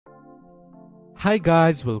Hi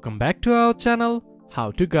guys, welcome back to our channel, How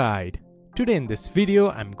to Guide. Today in this video,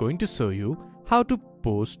 I'm going to show you how to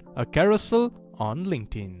post a carousel on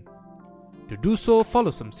LinkedIn. To do so, follow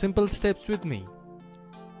some simple steps with me.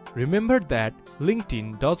 Remember that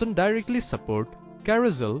LinkedIn doesn't directly support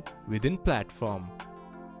carousel within platform.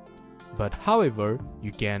 But however,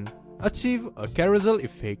 you can achieve a carousel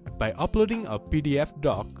effect by uploading a PDF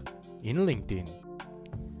doc in LinkedIn.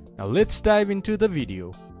 Now let's dive into the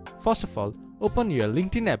video. First of all, open your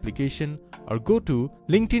LinkedIn application or go to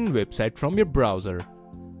LinkedIn website from your browser.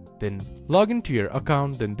 Then log into your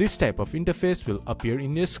account, then this type of interface will appear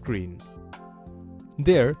in your screen.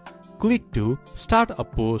 There, click to Start a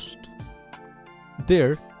Post.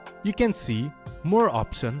 There, you can see more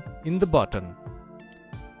option in the button.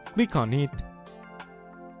 Click on it,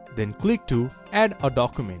 then click to Add a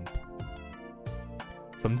document.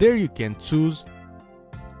 From there you can choose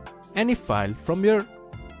any file from your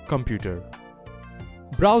computer.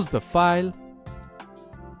 Browse the file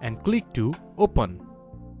and click to Open.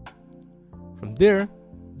 From there,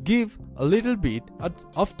 give a little bit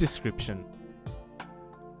of description.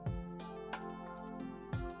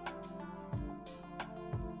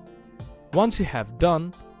 Once you have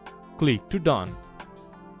done, click to Done.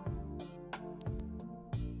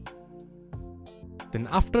 Then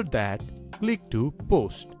after that, click to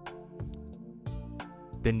Post.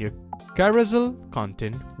 Then your carousel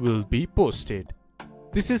content will be posted.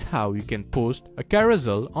 This is how you can post a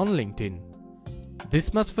carousel on LinkedIn.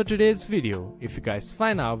 This much for today's video. If you guys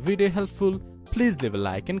find our video helpful, please leave a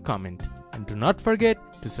like and comment. And do not forget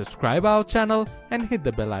to subscribe our channel and hit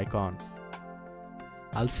the bell icon.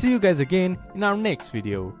 I'll see you guys again in our next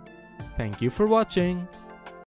video. Thank you for watching.